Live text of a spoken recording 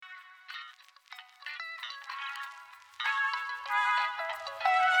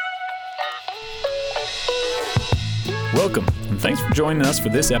Welcome, and thanks for joining us for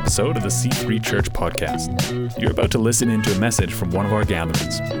this episode of the C3 Church Podcast. You're about to listen into a message from one of our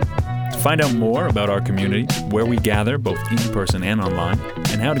gatherings. To find out more about our community, where we gather both in person and online,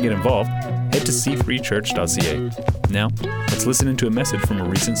 and how to get involved, head to c3church.ca. Now, let's listen into a message from a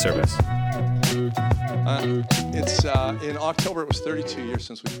recent service. In October, it was 32 years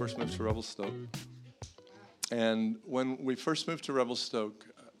since we first moved to Revelstoke. And when we first moved to Revelstoke,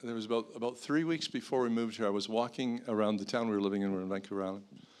 there was about 3 weeks before we moved here, I was walking around the town we were living in. We were in Vancouver Island.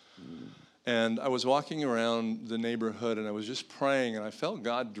 And I was walking around the neighborhood, and I was just praying, and I felt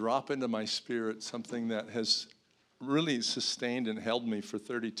God drop into my spirit something that has really sustained and held me for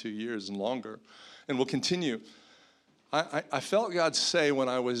 32 years and longer, and will continue. I felt God say when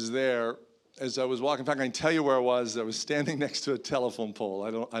I was there, as I was walking, in fact, I can tell you where I was standing next to a telephone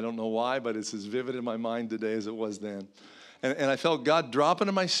pole. I don't know why, but it's as vivid in my mind today as it was then. And I felt God drop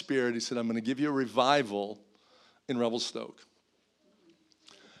into my spirit. He said, I'm going to give you a revival in Revelstoke.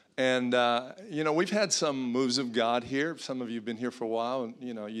 And, we've had some moves of God here. Some of you have been here for a while, and,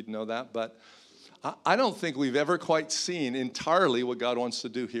 you'd know that. But I don't think we've ever quite seen entirely what God wants to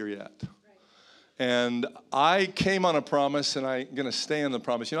do here yet. Right. And I came on a promise, and I'm going to stay on the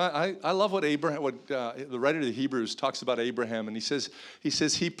promise. I love what the writer of the Hebrews talks about Abraham. And he says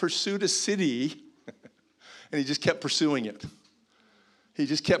he pursued a city, and he just kept pursuing it. He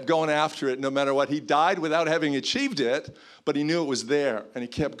just kept going after it no matter what. He died without having achieved it, but he knew it was there, and he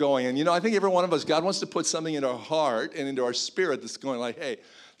kept going. And, I think every one of us, God wants to put something in our heart and into our spirit that's going like, hey,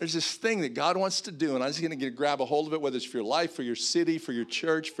 there's this thing that God wants to do, and I'm just going to grab a hold of it, whether it's for your life, for your city, for your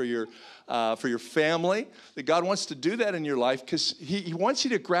church, for your family, that God wants to do that in your life because he wants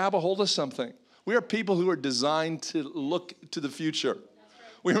you to grab a hold of something. We are people who are designed to look to the future.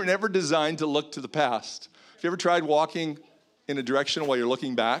 We were never designed to look to the past. Have you ever tried walking in a direction while you're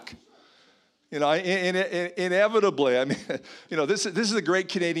looking back? Inevitably, this is a great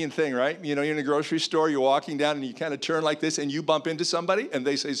Canadian thing, right? You're in a grocery store, you're walking down, and you kind of turn like this, and you bump into somebody, and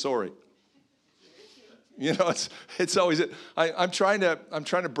they say sorry. It's always it. I'm trying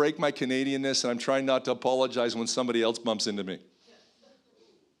to break my Canadianness, and I'm trying not to apologize when somebody else bumps into me.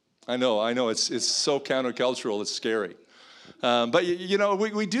 I know, it's so countercultural, it's scary. But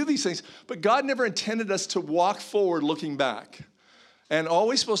we do these things. But God never intended us to walk forward looking back. And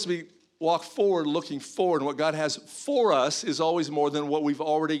always supposed to be walk forward looking forward. And what God has for us is always more than what we've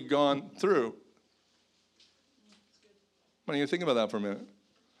already gone through. Why don't you think about that for a minute?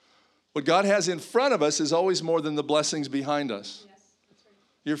 What God has in front of us is always more than the blessings behind us. Yes, that's right.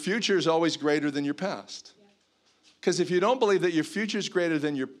 Your future is always greater than your past. Because if you don't believe that your future is greater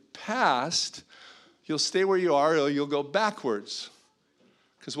than your past, you'll stay where you are, or you'll go backwards.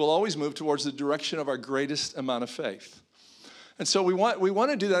 Because we'll always move towards the direction of our greatest amount of faith. And so we want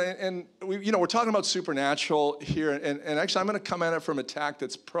to do that. And we're talking about supernatural here. And actually, I'm going to come at it from a tack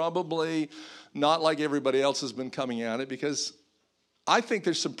that's probably not like everybody else has been coming at it. Because I think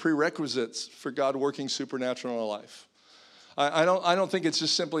there's some prerequisites for God working supernatural in our life. I don't think it's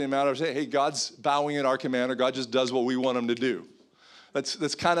just simply a matter of saying, hey, God's bowing at our command, or God just does what we want him to do.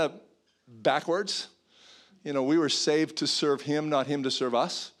 That's kind of backwards. We were saved to serve him, not him to serve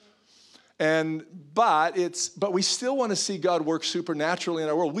us. But we still want to see God work supernaturally in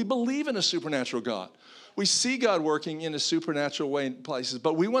our world. We believe in a supernatural God. We see God working in a supernatural way in places,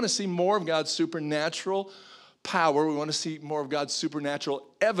 but we want to see more of God's supernatural power. We want to see more of God's supernatural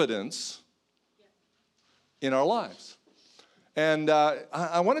evidence in our lives. And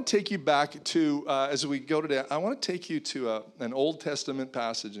I want to take you back to, as we go today, I want to take you to an Old Testament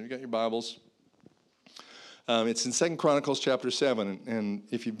passage. And you got your Bibles. It's in 2 Chronicles chapter 7. And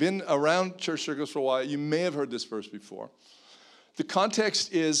if you've been around church circles for a while, you may have heard this verse before. The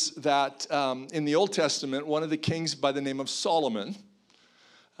context is that in the Old Testament, one of the kings by the name of Solomon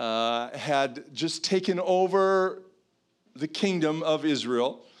had just taken over the kingdom of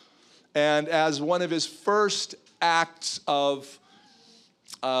Israel. And as one of his first acts of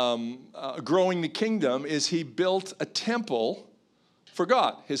growing the kingdom is he built a temple for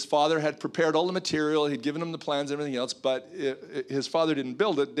God. His father had prepared all the material. He'd given him the plans and everything else, but his father didn't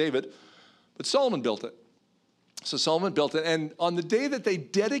build it, David, but Solomon built it. So Solomon built it, and on the day that they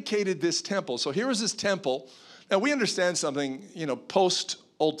dedicated this temple, so here was this temple. Now, we understand something,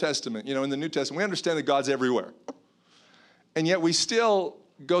 post-Old Testament, in the New Testament. We understand that God's everywhere. And yet we still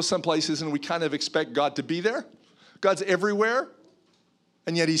go some places and we kind of expect God to be there. God's everywhere,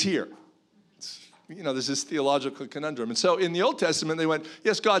 and yet he's here. There's this theological conundrum. And so in the Old Testament, they went,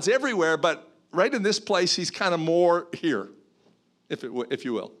 yes, God's everywhere, but right in this place, he's kind of more here, if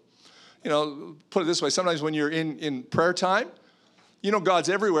you will. Put it this way, sometimes when you're in prayer time, You know God's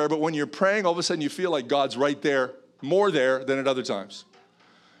everywhere, but when you're praying, all of a sudden you feel like God's right there, more there than at other times.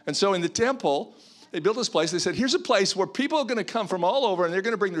 And so in the temple, they built this place. They said, here's a place where people are going to come from all over, and they're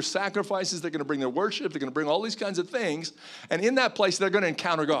going to bring their sacrifices. They're going to bring their worship. They're going to bring all these kinds of things. And in that place, they're going to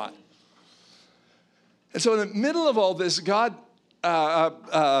encounter God. And so in the middle of all this,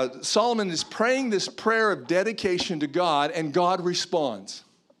 Solomon is praying this prayer of dedication to God, and God responds.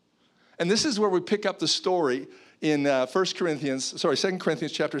 And this is where we pick up the story in 2 Corinthians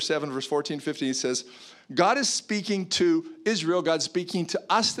chapter 7, verse 14, 15. He says, God is speaking to Israel. God's speaking to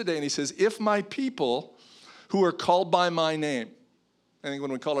us today. And he says, if my people who are called by my name. I think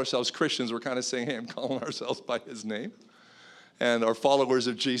when we call ourselves Christians, we're kind of saying, hey, I'm calling ourselves by his name. And our followers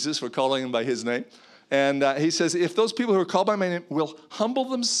of Jesus, we're calling him by his name. And he says, if those people who are called by my name will humble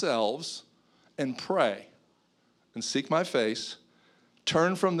themselves and pray and seek my face,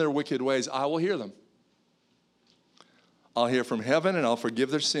 turn from their wicked ways, I will hear them. I'll hear from heaven, and I'll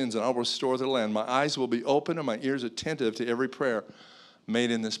forgive their sins, and I'll restore their land. My eyes will be open and my ears attentive to every prayer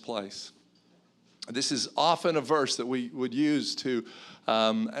made in this place. This is often a verse that we would use to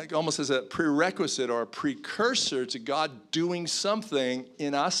almost as a prerequisite or a precursor to God doing something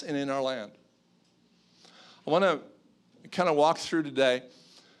in us and in our land. I want to kind of walk through today.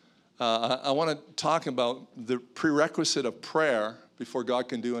 I want to talk about the prerequisite of prayer before God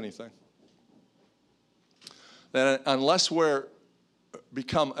can do anything. That unless we're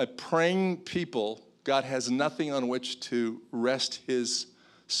become a praying people, God has nothing on which to rest his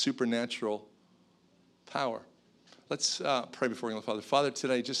supernatural power. Let's pray before we go, Father. Father,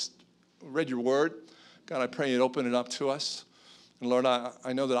 today just read your word. God, I pray you'd open it up to us. And Lord,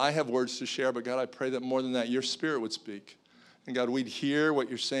 I know that I have words to share, but God, I pray that more than that, your spirit would speak. And God, we'd hear what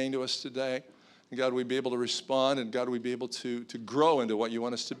you're saying to us today. And God, we'd be able to respond. And God, we'd be able to grow into what you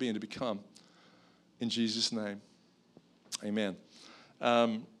want us to be and to become. In Jesus' name, amen.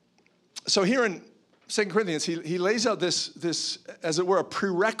 So here in 2 Corinthians, he lays out this, as it were, a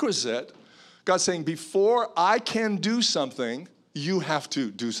prerequisite. God's saying, before I can do something, you have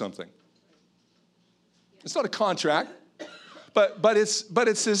to do something. It's not a contract, but it's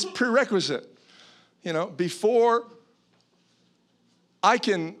this prerequisite. You know, before I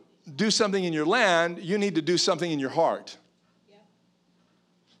can do something in your land, you need to do something in your heart.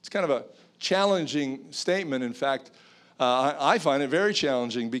 It's kind of a challenging statement. In fact, I find it very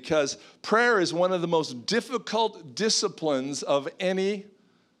challenging because prayer is one of the most difficult disciplines of any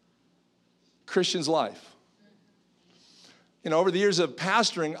Christian's life. You know, over the years of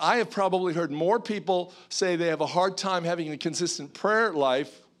pastoring, I have probably heard more people say they have a hard time having a consistent prayer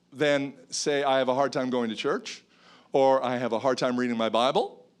life than say I have a hard time going to church or I have a hard time reading my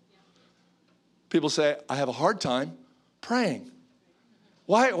Bible. People say I have a hard time praying.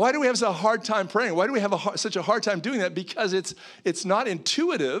 Why do we have such a hard time praying? Why do we have such a hard time doing that? Because it's not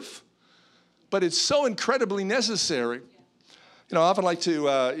intuitive, but it's so incredibly necessary. You know, I often like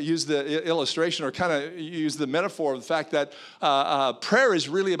to use the illustration or kind of use the metaphor of the fact that prayer is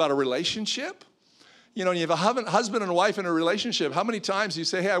really about a relationship. You know, you have a husband and a wife in a relationship. How many times do you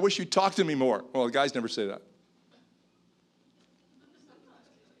say, hey, I wish you'd talk to me more? Well, guys never say that.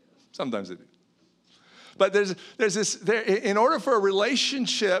 Sometimes they do. But there's this, in order for a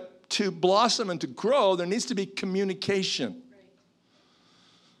relationship to blossom and to grow, there needs to be communication.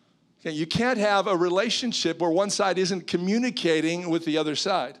 Okay, you can't have a relationship where one side isn't communicating with the other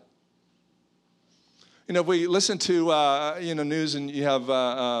side. You know, if we listen to news and you have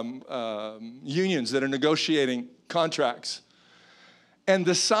unions that are negotiating contracts, and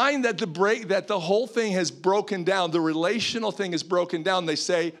the sign that the whole thing has broken down, the relational thing is broken down, they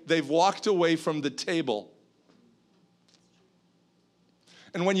say they've walked away from the table.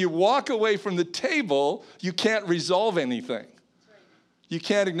 And when you walk away from the table, you can't resolve anything. You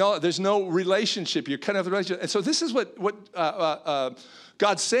can't acknowledge, there's no relationship. You're cutting off the relationship. And so this is what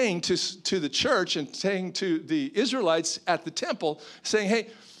God's saying to the church and saying to the Israelites at the temple, saying, hey,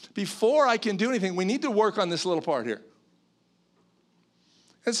 before I can do anything, we need to work on this little part here.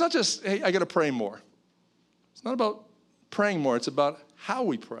 It's not just, hey, I got to pray more. It's not about praying more. It's about how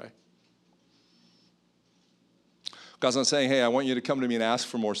we pray. God's not saying, hey, I want you to come to me and ask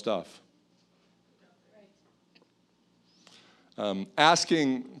for more stuff.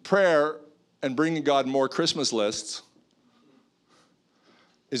 Asking prayer and bringing God more Christmas lists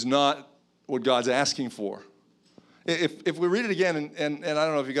is not what God's asking for. If we read it again, and I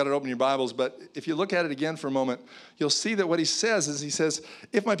don't know if you got it open in your Bibles, but if you look at it again for a moment, you'll see that what he says is, he says,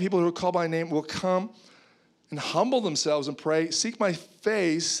 if my people who are called by name will come and humble themselves and pray, seek my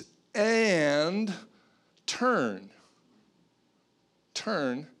face and turn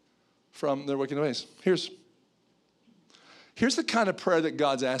Here's the kind of prayer that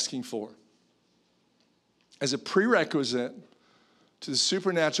God's asking for. As a prerequisite to the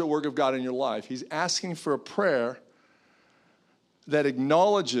supernatural work of God in your life, he's asking for a prayer that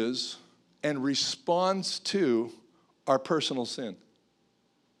acknowledges and responds to our personal sin.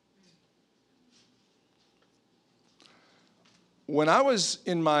 When I was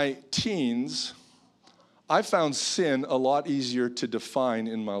in my teens, I found sin a lot easier to define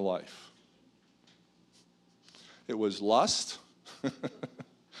in my life. It was lust.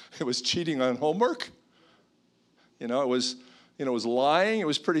 It was cheating on homework. It was lying. It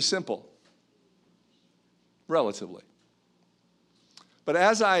was pretty simple, relatively. But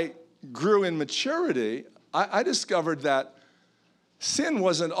as I grew in maturity, I discovered that sin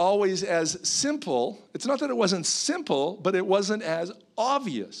wasn't always as simple. It's not that it wasn't simple, but it wasn't as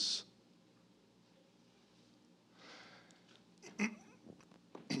obvious.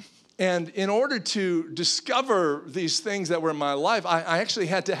 And in order to discover these things that were in my life, I actually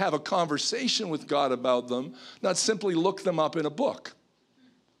had to have a conversation with God about them, not simply look them up in a book.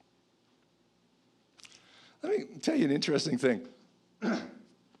 Let me tell you an interesting thing. Have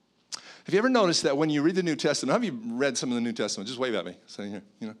you ever noticed that when you read the New Testament, have you read some of the New Testament? Just wave at me. Saying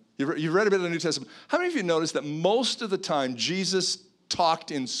here, you've read a bit of the New Testament. How many of you noticed that most of the time Jesus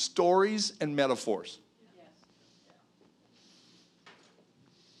talked in stories and metaphors?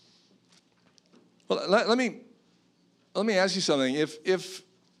 Well, let me ask you something.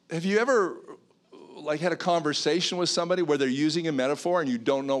 Have you ever had a conversation with somebody where they're using a metaphor and you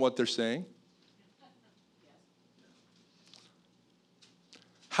don't know what they're saying?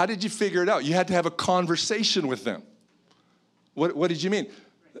 How did you figure it out? You had to have a conversation with them. What did you mean?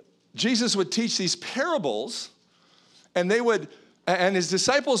 Jesus would teach these parables, and his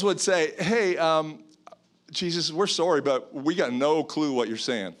disciples would say, "Hey, Jesus, we're sorry, but we got no clue what you're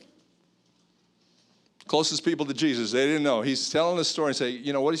saying." Closest people to Jesus, they didn't know. He's telling the story and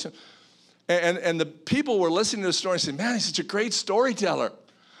say, what he's saying. And the people were listening to the story and saying, "Man, he's such a great storyteller.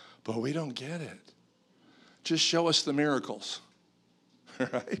 But we don't get it. Just show us the miracles."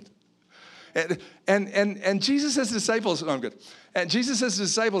 Right? And Jesus says to disciples, no, I'm good. And Jesus says to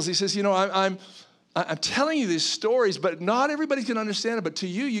disciples, he says, I'm telling you these stories, but not everybody can understand it. But to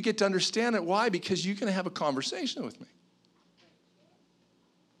you, you get to understand it. Why? Because you can have a conversation with me.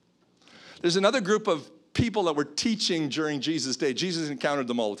 There's another group of people that were teaching during Jesus' day. Jesus encountered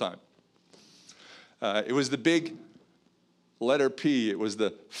them all the time. It was the big letter P. It was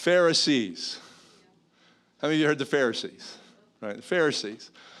the Pharisees. How many of you heard the Pharisees? Right, the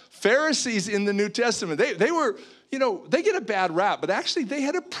Pharisees. Pharisees in the New Testament, they were, they get a bad rap, but actually they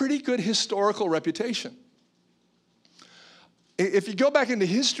had a pretty good historical reputation. If you go back into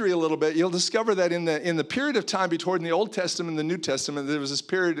history a little bit, you'll discover that in the period of time between the Old Testament and the New Testament, there was this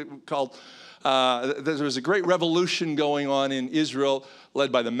period called, there was a great revolution going on in Israel,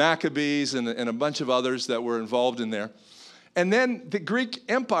 led by the Maccabees and a bunch of others that were involved in there. And then the Greek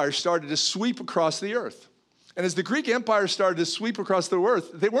Empire started to sweep across the earth. And as the Greek Empire started to sweep across the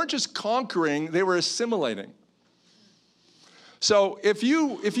earth, they weren't just conquering, they were assimilating. So if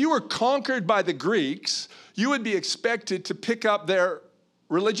you were conquered by the Greeks, you would be expected to pick up their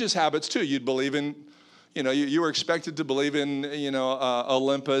religious habits too. You'd believe in, you were expected to believe in,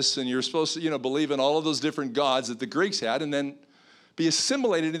 Olympus, and you're supposed to, believe in all of those different gods that the Greeks had, and then be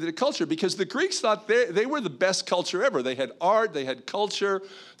assimilated into the culture, because the Greeks thought they were the best culture ever. They had art, they had culture,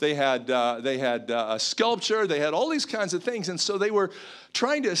 they had sculpture, they had all these kinds of things, and so they were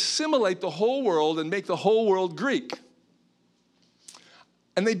trying to assimilate the whole world and make the whole world Greek.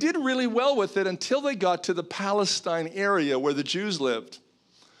 And they did really well with it until they got to the Palestine area where the Jews lived.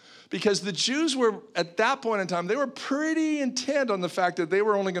 Because the Jews were, at that point in time, they were pretty intent on the fact that they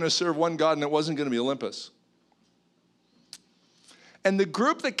were only going to serve one God, and it wasn't going to be Olympus. And the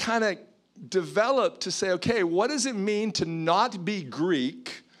group that kind of developed to say, okay, what does it mean to not be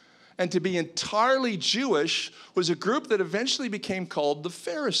Greek and to be entirely Jewish, was a group that eventually became called the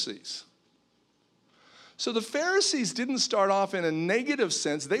Pharisees. So the Pharisees didn't start off in a negative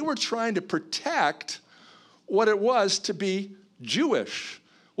sense. They were trying to protect what it was to be Jewish,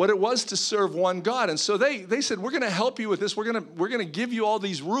 what it was to serve one God. And so they said, we're going to help you with this. We're going to give you all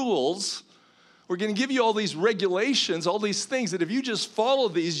these rules. We're going to give you all these regulations, all these things that if you just follow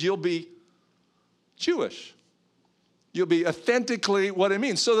these, you'll be Jewish. You'll be authentically what it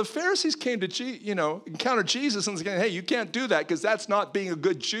means. So the Pharisees came to, encounter Jesus and said, hey, you can't do that because that's not being a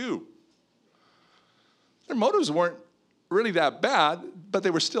good Jew. Their motives weren't really that bad, but they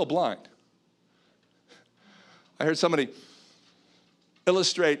were still blind. I heard somebody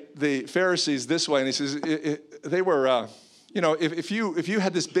illustrate the Pharisees this way, and he says they were, if you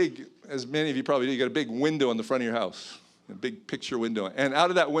had this big, as many of you probably do, you got a big window in the front of your house, a big picture window. And out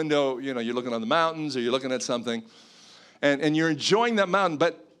of that window, you're looking on the mountains or you're looking at something, and you're enjoying that mountain.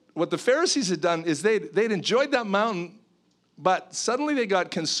 But what the Pharisees had done is they'd enjoyed that mountain, but suddenly they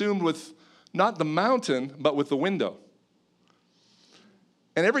got consumed with not the mountain, but with the window.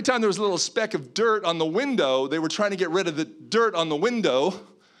 And every time there was a little speck of dirt on the window, they were trying to get rid of the dirt on the window,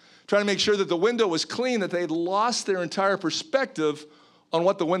 trying to make sure that the window was clean, that they'd lost their entire perspective on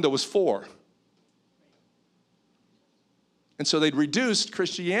what the window was for. And so they'd reduced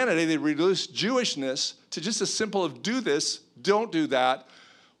Christianity, they'd reduced Jewishness to just as simple of do this, don't do that,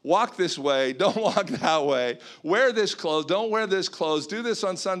 walk this way, don't walk that way, wear this clothes, don't wear this clothes, do this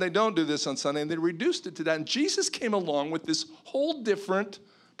on Sunday, don't do this on Sunday. And they reduced it to that. And Jesus came along with this whole different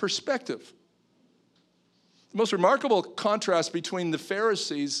perspective. The most remarkable contrast between the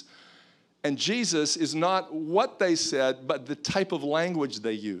Pharisees and Jesus is not what they said, but the type of language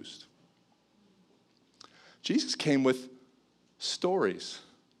they used. Jesus came with stories.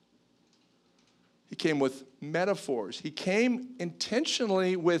 He came with metaphors. He came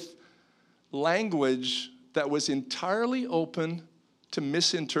intentionally with language that was entirely open to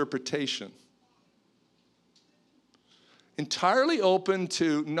misinterpretation. Entirely open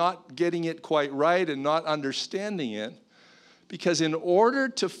to not getting it quite right and not understanding it. Because in order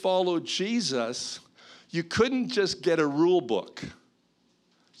to follow Jesus, you couldn't just get a rule book.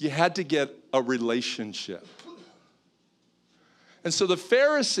 You had to get a relationship. And so the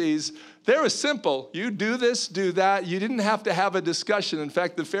Pharisees, they were simple. You do this, do that. You didn't have to have a discussion. In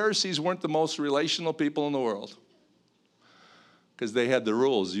fact, the Pharisees weren't the most relational people in the world because they had the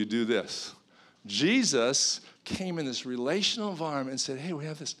rules. You do this. Jesus came in this relational environment and said, hey, we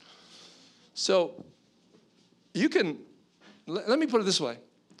have this. So you can, let me put it this way.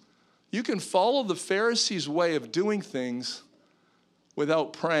 You can follow the Pharisees' way of doing things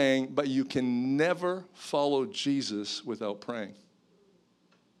without praying, but you can never follow Jesus without praying.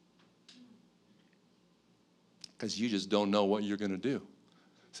 Because you just don't know what you're going to do.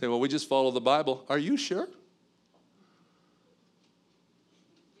 Say, well, we just follow the Bible. Are you sure?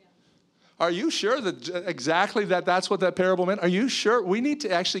 Yeah. Are you sure that exactly that's what that parable meant? Are you sure? We need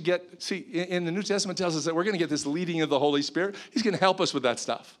to actually in the New Testament tells us that we're going to get this leading of the Holy Spirit. He's going to help us with that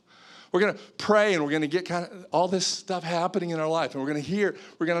stuff. We're going to pray and we're going to get kind of all this stuff happening in our life. And we're going to hear,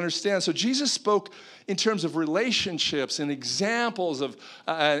 we're going to understand. So Jesus spoke in terms of relationships and examples of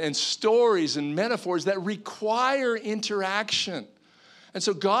and stories and metaphors that require interaction. And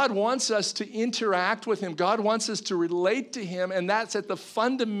so God wants us to interact with him. God wants us to relate to him. And that's at the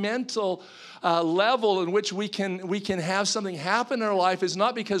fundamental level in which we can have something happen in our life is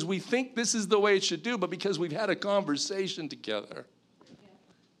not because we think this is the way it should do, but because we've had a conversation together.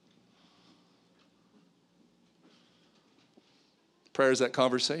 Prayer is that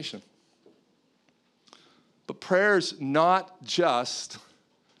conversation. But prayer's not just,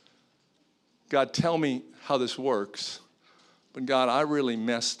 God, tell me how this works. But God, I really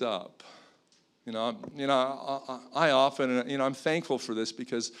messed up. I often, I'm thankful for this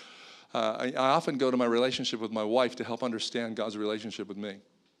because I often go to my relationship with my wife to help understand God's relationship with me.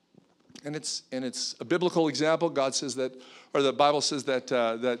 And it's a biblical example. God says that, or the Bible says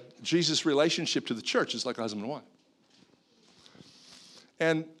that Jesus' relationship to the church is like a husband and wife.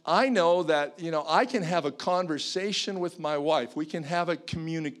 And I know that, I can have a conversation with my wife. We can have a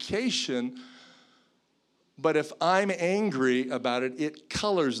communication, but if I'm angry about it, it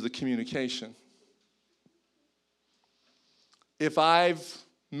colors the communication. If I've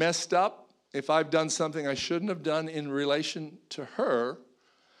messed up, if I've done something I shouldn't have done in relation to her,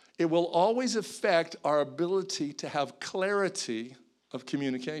 it will always affect our ability to have clarity of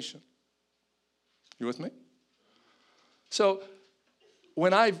communication. You with me? So,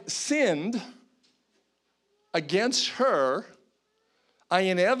 when I've sinned against her, I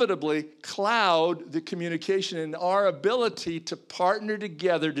inevitably cloud the communication and our ability to partner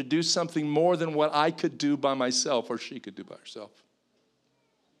together to do something more than what I could do by myself or she could do by herself.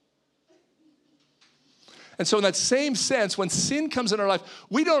 And so in that same sense, when sin comes in our life,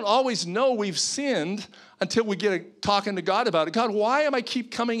 we don't always know we've sinned until we get talking to God about it. God, why am I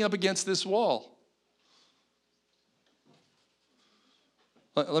keep coming up against this wall?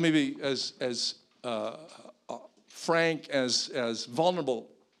 Let me be as frank, as vulnerable,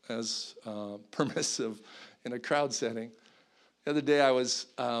 as permissive in a crowd setting. The other day I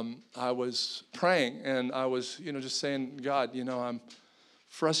was praying and I was just saying, God, I'm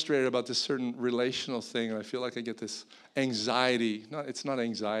frustrated about this certain relational thing, and I feel like I get this anxiety. It's not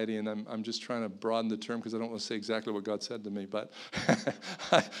anxiety, and I'm just trying to broaden the term because I don't want to say exactly what God said to me, but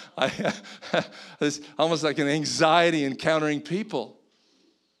it's almost like an anxiety encountering people.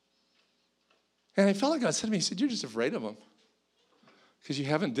 And I felt like God said to me, he said, you're just afraid of them because you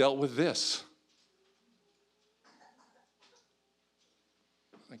haven't dealt with this.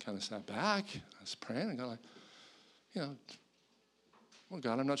 I kind of sat back. I was praying and God, well,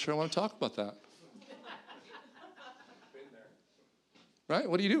 God, I'm not sure I want to talk about that. Right?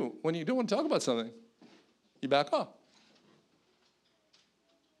 What do you do when you don't want to talk about something? You back off.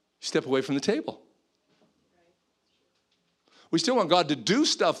 You step away from the table. We still want God to do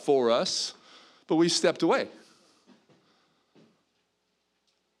stuff for us, but we stepped away.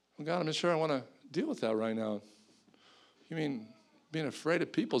 Well, God, I'm not sure I want to deal with that right now. You mean being afraid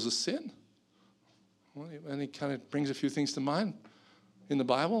of people is a sin? Well, and he kind of brings a few things to mind in the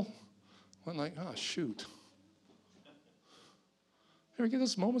Bible. I'm like, oh, shoot. Ever get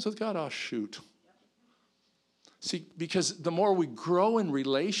those moments with God? Oh, shoot. See, because the more we grow in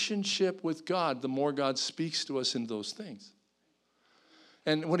relationship with God, the more God speaks to us in those things.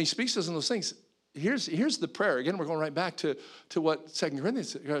 And when he speaks to us in those things, here's the prayer. Again, we're going right back to what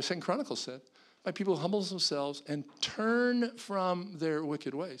 2 Chronicles said. My people humble themselves and turn from their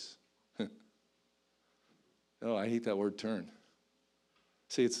wicked ways. Oh, I hate that word turn.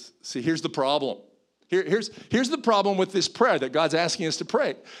 See, here's the problem. Here's the problem with this prayer that God's asking us to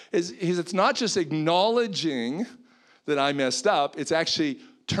pray. It's not just acknowledging that I messed up. It's actually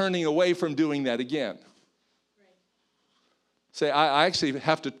turning away from doing that again. Right. Say, I actually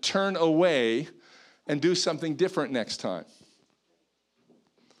have to turn away and do something different next time.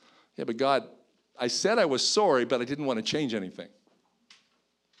 Yeah, but God, I said I was sorry, but I didn't want to change anything.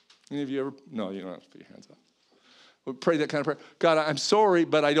 Any of you ever? No, you don't have to put your hands up. We pray that kind of prayer. God, I'm sorry,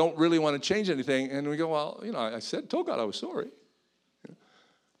 but I don't really want to change anything. And we go, well, I told God I was sorry.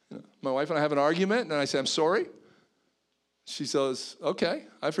 My wife and I have an argument, and I say, I'm sorry. She says, okay,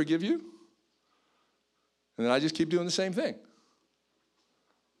 I forgive you. And then I just keep doing the same thing.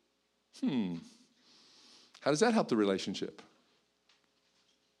 How does that help the relationship?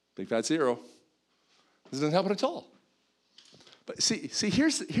 Big fat zero. This doesn't help it at all. But see,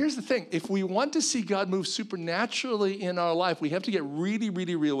 here's the thing. If we want to see God move supernaturally in our life, we have to get really,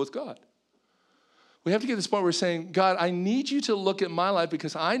 really real with God. We have to get to this point where we're saying, God, I need you to look at my life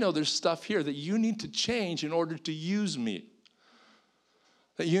because I know there's stuff here that you need to change in order to use me.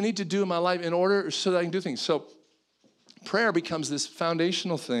 That you need to do in my life in order so that I can do things. So prayer becomes this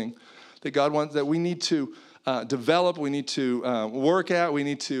foundational thing that God wants, that we need to develop, we need to work at, we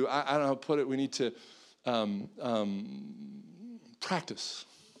need to, I don't know how to put it, we need to practice.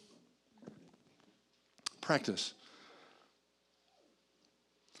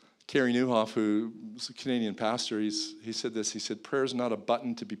 Kerry Newhoff, who was a Canadian pastor, he said this. He said, prayer is not a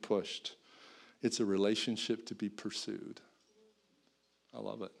button to be pushed. It's a relationship to be pursued. I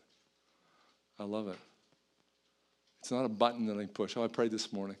love it. It's not a button that I push. Oh, I prayed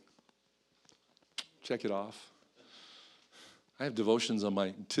this morning. Check it off. I have devotions on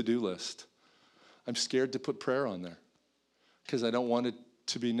my to-do list. I'm scared to put prayer on there because I don't want it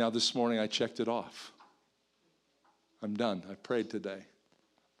to be, now this morning I checked it off. I'm done. I prayed today.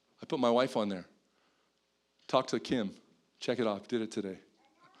 I put my wife on there. Talk to Kim. Check it off. Did it today.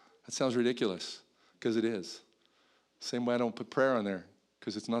 That sounds ridiculous because it is. Same way I don't put prayer on there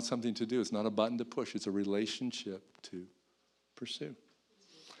because it's not something to do. It's not a button to push. It's a relationship to pursue.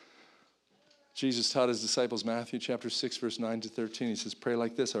 Jesus taught his disciples, Matthew chapter 6, verse 9 to 13. He says, pray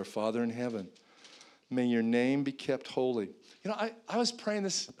like this, our Father in heaven, may your name be kept holy. I was praying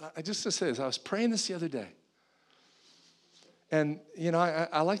this, just to say this, I was praying this the other day. And,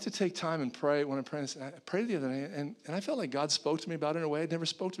 I like to take time and pray when I'm praying this. I prayed the other day, and I felt like God spoke to me about it in a way I'd never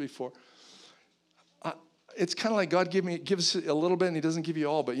spoke to before. It's kind of like God gives a little bit, and he doesn't give you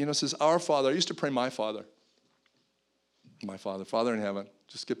all. But, it says, our Father. I used to pray my Father. My Father, Father in heaven.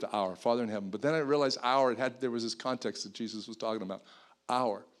 Just skip the our, Father in heaven. But then I realized there was this context that Jesus was talking about.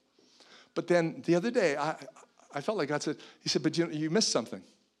 Our. But then the other day, I felt like God said, he said, but you missed something.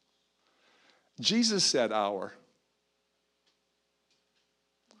 Jesus said our.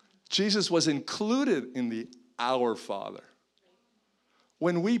 Jesus was included in the our Father.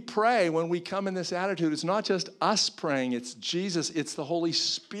 When we pray, when we come in this attitude, it's not just us praying, it's Jesus, it's the Holy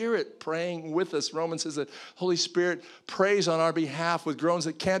Spirit praying with us. Romans says that Holy Spirit prays on our behalf with groans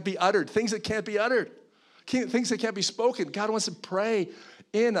that can't be uttered, things that can't be uttered, things that can't be spoken. God wants to pray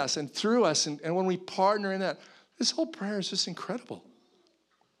in us and through us, and when we partner in that, this whole prayer is just incredible.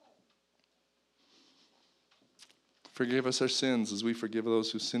 Forgive us our sins as we forgive those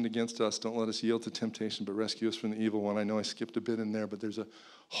who sinned against us. Don't let us yield to temptation, but rescue us from the evil one. I know I skipped a bit in there, but there's a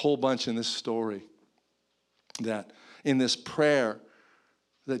whole bunch in this story that in this prayer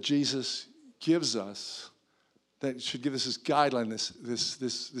that Jesus gives us that should give us this guideline,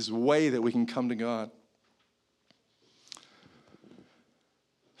 this way that we can come to God.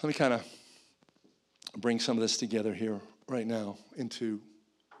 Let me kind of bring some of this together here right now into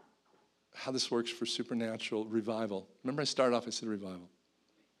how this works for supernatural revival. Remember I started off, I said revival.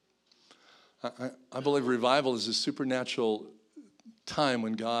 I believe revival is a supernatural time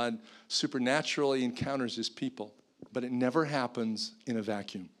when God supernaturally encounters his people, but it never happens in a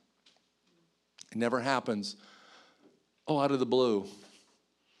vacuum. It never happens, out of the blue,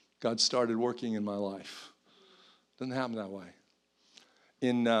 God started working in my life. It doesn't happen that way.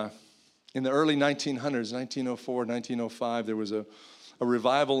 In the early 1900s, 1904, 1905, there was a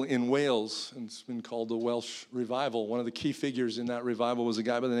revival in Wales, and it's been called the Welsh Revival. One of the key figures in that revival was a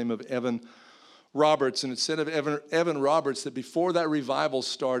guy by the name of Evan Roberts, and it said of Evan Roberts that before that revival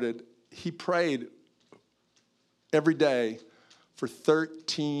started, he prayed every day for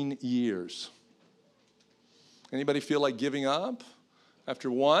 13 years. Anybody feel like giving up after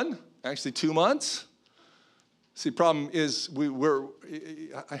 2 months? See, the problem is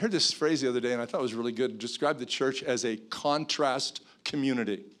I heard this phrase the other day, and I thought it was really good. Describe the church as a contrast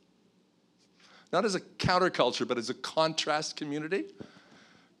community. Not as a counterculture, but as a contrast community.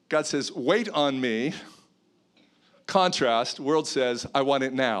 God says, wait on me. Contrast. World says, I want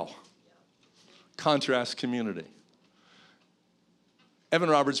it now. Contrast community. Evan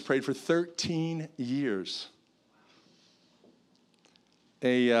Roberts prayed for 13 years.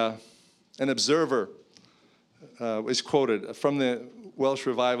 An observer is quoted from the Welsh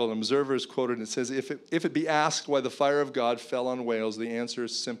Revival. An observer is quoted, and it says, if it be asked why the fire of God fell on Wales, the answer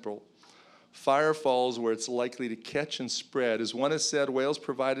is simple. Fire falls where it's likely to catch and spread. As one has said, Wales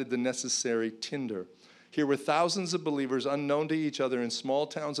provided the necessary tinder. Here were thousands of believers unknown to each other in small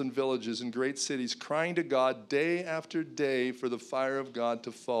towns and villages and great cities, crying to God day after day for the fire of God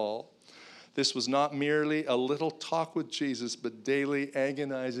to fall. This was not merely a little talk with Jesus, but daily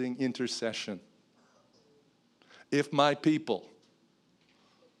agonizing intercession. If my people.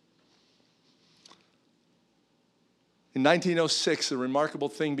 In 1906, a remarkable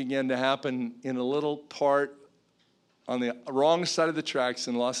thing began to happen in a little part on the wrong side of the tracks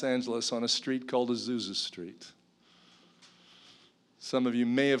in Los Angeles on a street called Azusa Street. Some of you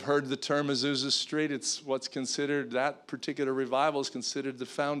may have heard the term Azusa Street. It's what's considered, that particular revival is considered the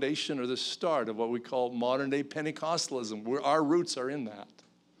foundation or the start of what we call modern-day Pentecostalism, where our roots are in that.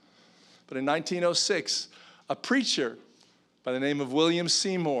 But in 1906, a preacher by the name of William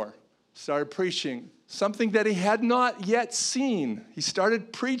Seymour started preaching something that he had not yet seen. He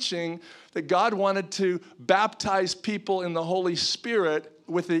started preaching that God wanted to baptize people in the Holy Spirit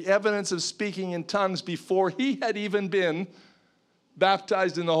with the evidence of speaking in tongues before he had even been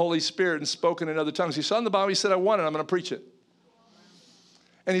baptized in the Holy Spirit and spoken in other tongues. He saw in the Bible, he said, I want it, I'm going to preach it.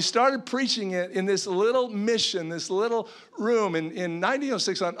 And he started preaching it in this little mission, this little room in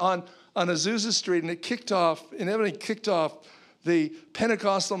 1906 on Azusa Street, and it inevitably kicked off the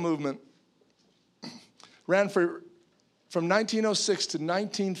Pentecostal movement. Ran from 1906 to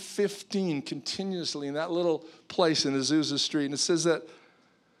 1915 continuously in that little place in Azusa Street. And it says that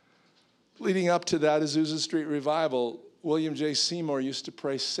leading up to that Azusa Street revival, William J. Seymour used to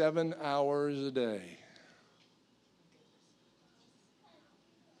pray 7 hours a day.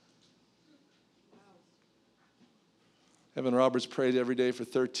 Evan Roberts prayed every day for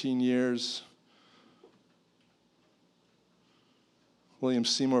 13 years. William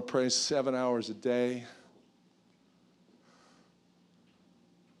Seymour prays 7 hours a day.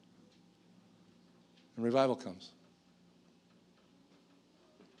 And revival comes.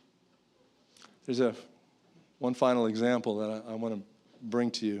 There's one final example that I want to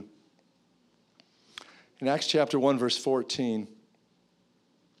bring to you. In Acts chapter 1, verse 14,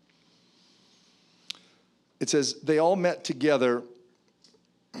 it says, they all met together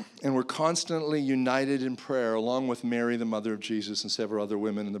and were constantly united in prayer, along with Mary, the mother of Jesus, and several other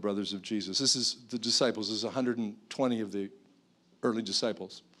women and the brothers of Jesus. This is the disciples. This is 120 of the early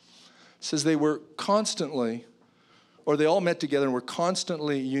disciples. It says they were constantly, or they all met together and were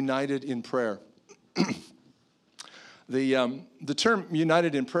constantly united in prayer. The term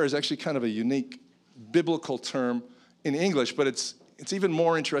united in prayer is actually kind of a unique biblical term in English, but it's even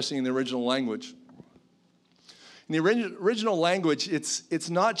more interesting in the original language. In the original language, it's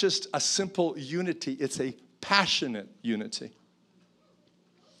not just a simple unity, it's a passionate unity.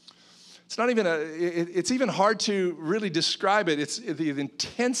 It's not even it's even hard to really describe it. It's the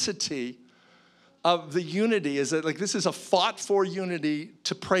intensity of the unity is that, like, this is a fought for unity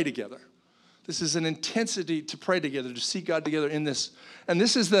to pray together. This is an intensity to pray together, to seek God together in this. And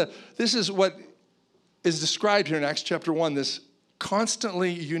this is what is described here in Acts chapter 1, this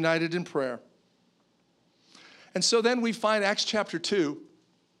constantly united in prayer. And so then we find Acts chapter 2.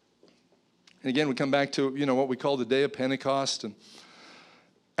 And again, we come back to, what we call the day of Pentecost. And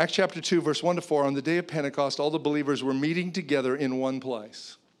Acts chapter 2, verse 1 to 4, on the day of Pentecost, all the believers were meeting together in one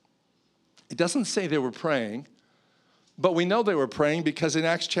place. It doesn't say they were praying, but we know they were praying because in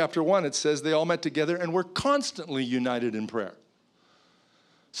Acts chapter 1, it says they all met together and were constantly united in prayer.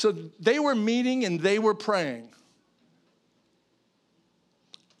 So they were meeting and they were praying.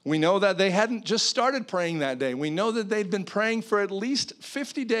 We know that they hadn't just started praying that day. We know that they'd been praying for at least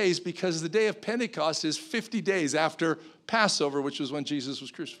 50 days because the day of Pentecost is 50 days after Passover, which was when Jesus was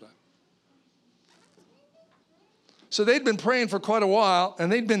crucified. So they'd been praying for quite a while,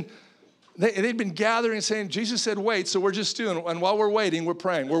 and they'd been gathering and saying, Jesus said, wait, so we're just doing it. And while we're waiting, we're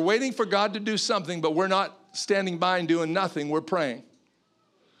praying. We're waiting for God to do something, but we're not standing by and doing nothing. We're praying.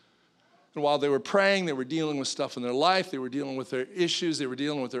 And while they were praying, they were dealing with stuff in their life. They were dealing with their issues. They were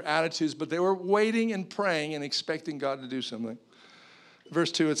dealing with their attitudes. But they were waiting and praying and expecting God to do something. Verse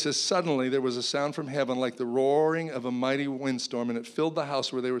 2, it says, suddenly there was a sound from heaven like the roaring of a mighty windstorm, and it filled the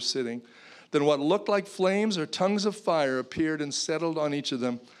house where they were sitting. Then what looked like flames or tongues of fire appeared and settled on each of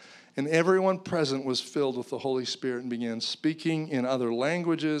them. And everyone present was filled with the Holy Spirit and began speaking in other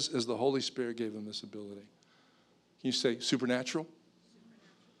languages as the Holy Spirit gave them this ability. Can you say supernatural?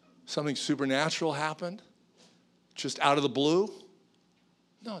 Something supernatural happened? Just out of the blue?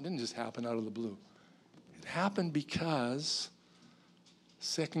 No, it didn't just happen out of the blue. It happened because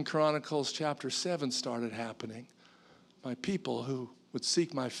 2 Chronicles chapter 7 started happening. My people who would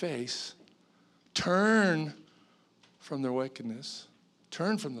seek my face, turn from their wickedness,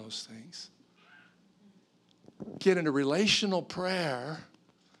 turn from those things, get into relational prayer,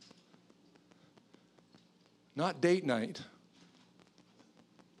 not date night,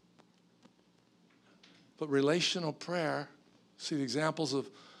 but relational prayer. See the examples of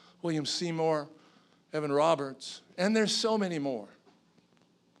William Seymour, Evan Roberts, and there's so many more.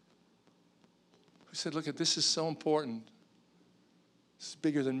 Who said, look, this is so important. This is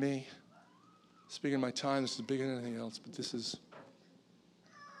bigger than me. It's bigger than my time. This is bigger than anything else, but this is.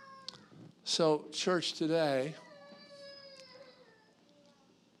 So, church today,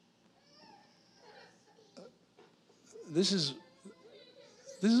 this is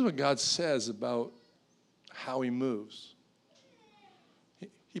what God says about how he moves.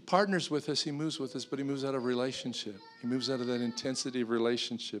 He partners with us, he moves with us, but he moves out of relationship. He moves out of that intensity of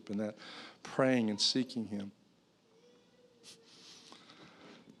relationship and that praying and seeking him.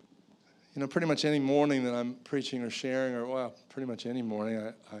 Pretty much any morning that I'm preaching or sharing, or pretty much any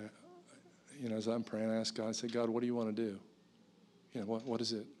morning, I as I'm praying, I ask God, I say, God, what do you want to do? What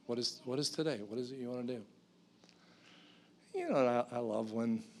is it? What is today? What is it you want to do? I love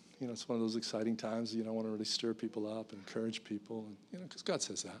when, it's one of those exciting times, I want to really stir people up, encourage people, and, because God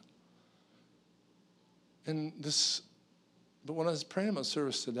says that. But when I was praying about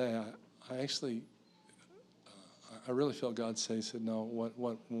service today, I really felt God say, he said, no,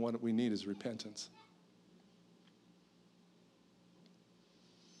 what we need is repentance.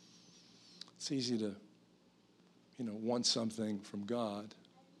 It's easy to, want something from God,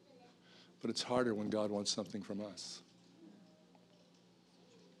 but it's harder when God wants something from us.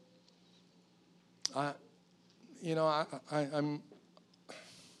 I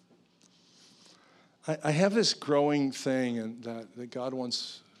have this growing thing, and that God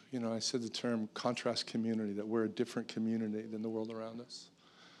wants, I said the term contrast community, that we're a different community than the world around us.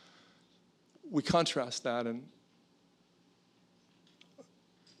 We contrast that,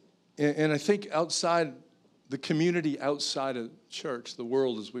 and I think outside, the community outside of church, the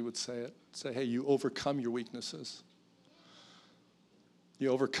world as we would say it, say, hey, you overcome your weaknesses. You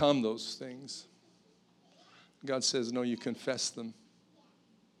overcome those things. God says, no, you confess them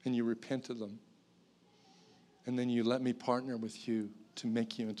and you repent of them. And then you let me partner with you to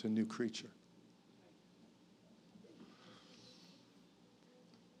make you into a new creature.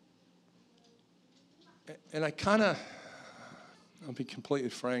 And I'll be completely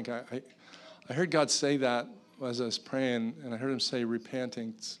frank, I heard God say that as I was praying, and I heard him say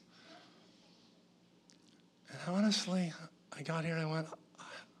repenting. And honestly, I got here and I went,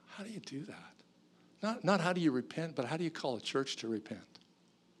 how do you do that? Not how do you repent, but how do you call a church to repent?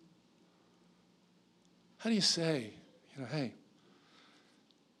 How do you say, hey,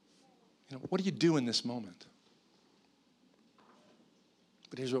 what do you do in this moment?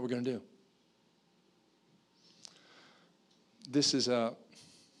 But here's what we're going to do. This is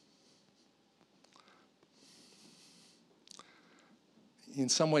in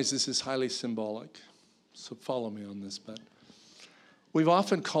some ways, this is highly symbolic. So follow me on this, but we've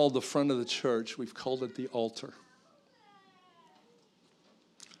often called the front of the church, we've called it the altar.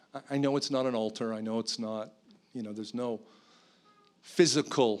 I know it's not an altar. I know it's not there's no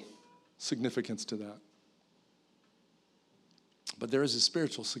physical significance to that. But there is a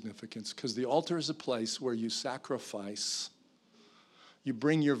spiritual significance, because the altar is a place where you sacrifice. You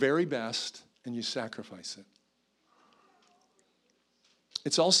bring your very best and you sacrifice it.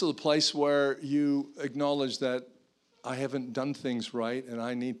 It's also the place where you acknowledge that I haven't done things right and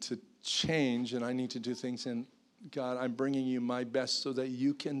I need to change and I need to do things. And God, I'm bringing you my best so that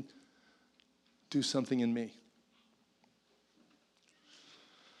you can do something in me.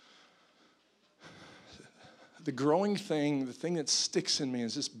 The growing thing, the thing that sticks in me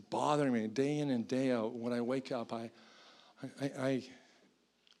is just bothering me day in and day out. When I wake up, I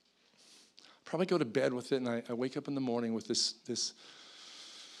probably go to bed with it, and I wake up in the morning with this.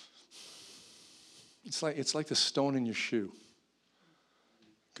 It's like the stone in your shoe.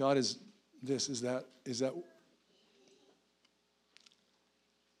 God is that.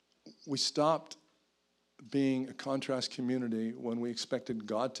 We stopped being a contrast community when we expected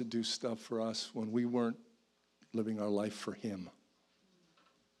God to do stuff for us when we weren't living our life for him.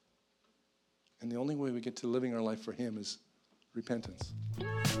 And the only way we get to living our life for him is repentance.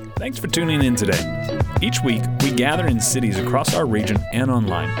 Thanks for tuning in today. Each week, we gather in cities across our region and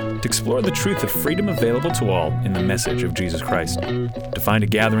online to explore the truth of freedom available to all in the message of Jesus Christ. To find a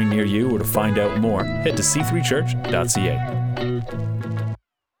gathering near you or to find out more, head to c3church.ca.